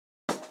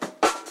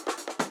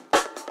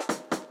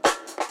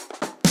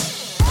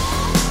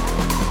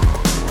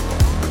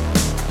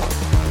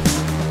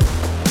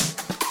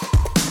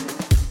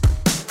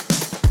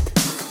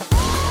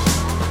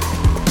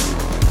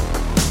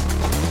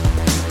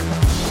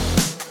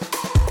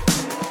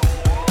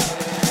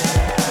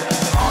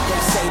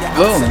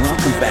Hello and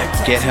welcome back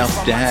to Get Help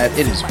Dad.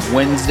 It is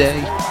Wednesday,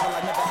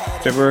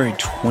 February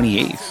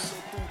 28th,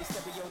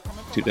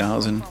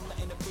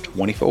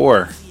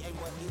 2024.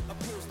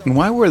 And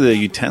why were the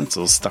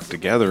utensils stuck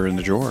together in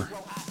the drawer?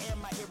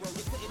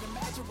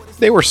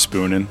 They were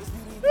spooning.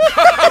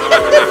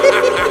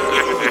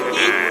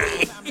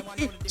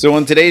 So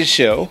on today's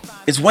show,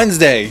 it's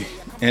Wednesday,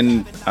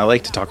 and I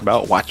like to talk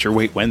about Watch Your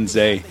Weight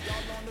Wednesday.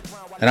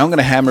 And I'm going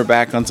to hammer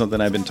back on something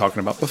I've been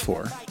talking about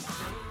before,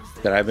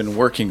 that I've been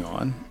working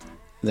on,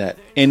 that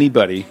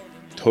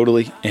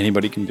totally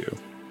anybody can do.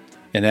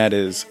 And that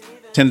is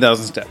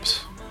 10,000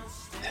 steps.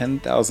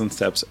 10,000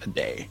 steps a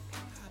day.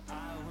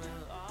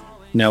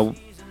 Now,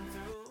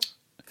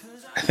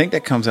 I think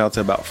that comes out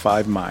to about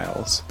 5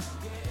 miles.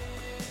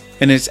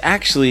 And it's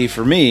actually,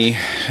 for me,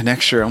 an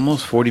extra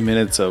almost 40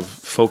 minutes of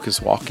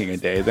focused walking a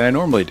day that I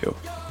normally do.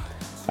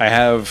 I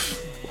have,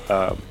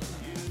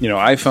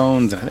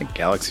 iPhones, and I think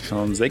Galaxy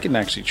phones, they can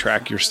actually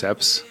track your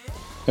steps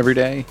every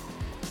day.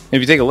 And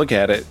if you take a look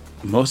at it,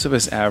 most of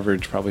us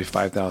average probably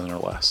 5,000 or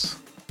less.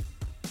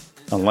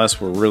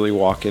 Unless we're really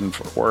walking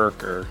for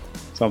work or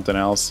something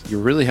else, you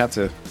really have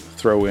to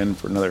throw in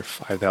for another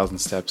 5,000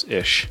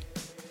 steps-ish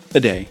a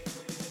day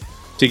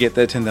to get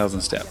that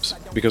 10,000 steps.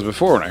 Because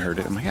before when I heard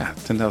it, I'm like,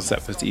 10,000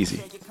 steps, it's easy.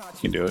 You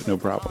can do it, no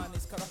problem.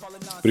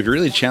 But if you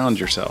really challenge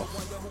yourself,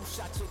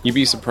 you'd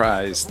be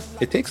surprised.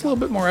 It takes a little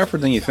bit more effort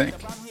than you think.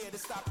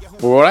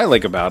 But what I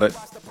like about it,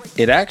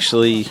 it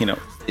actually,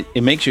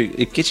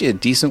 it gets you a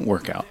decent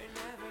workout,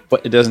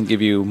 but it doesn't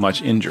give you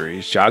much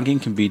injuries. Jogging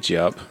can beat you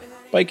up.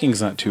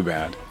 Biking's not too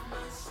bad.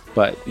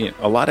 But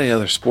a lot of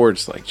other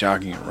sports like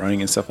jogging and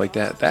running and stuff like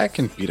that, that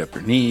can beat up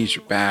your knees,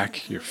 your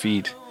back, your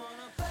feet.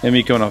 And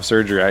me coming off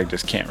surgery, I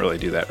just can't really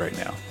do that right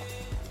now.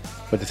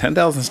 But the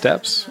 10,000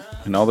 steps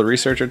and all the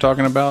research they're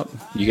talking about,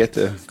 you get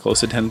to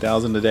close to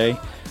 10,000 a day.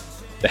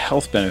 The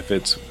health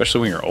benefits,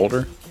 especially when you're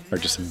older, are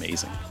just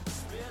amazing.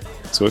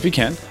 So if you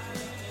can,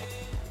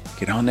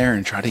 get on there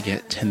and try to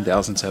get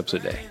 10,000 steps a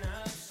day.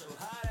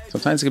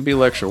 Sometimes it can be a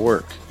little extra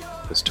work.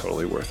 It's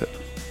totally worth it.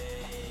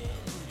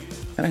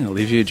 And I'm going to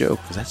leave you a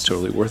joke, because that's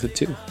totally worth it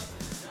too.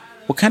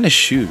 What kind of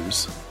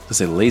shoes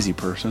does a lazy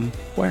person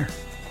wear?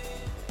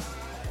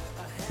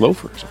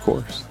 Loafers, of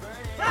course.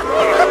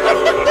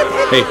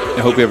 Hey, I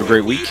hope you have a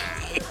great week.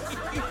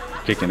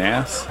 Kicking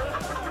ass.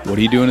 What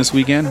are you doing this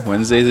weekend?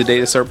 Wednesday's the day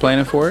to start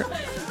planning for it.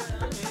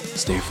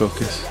 Stay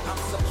focused.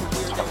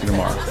 Talk to you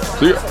tomorrow.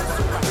 See ya.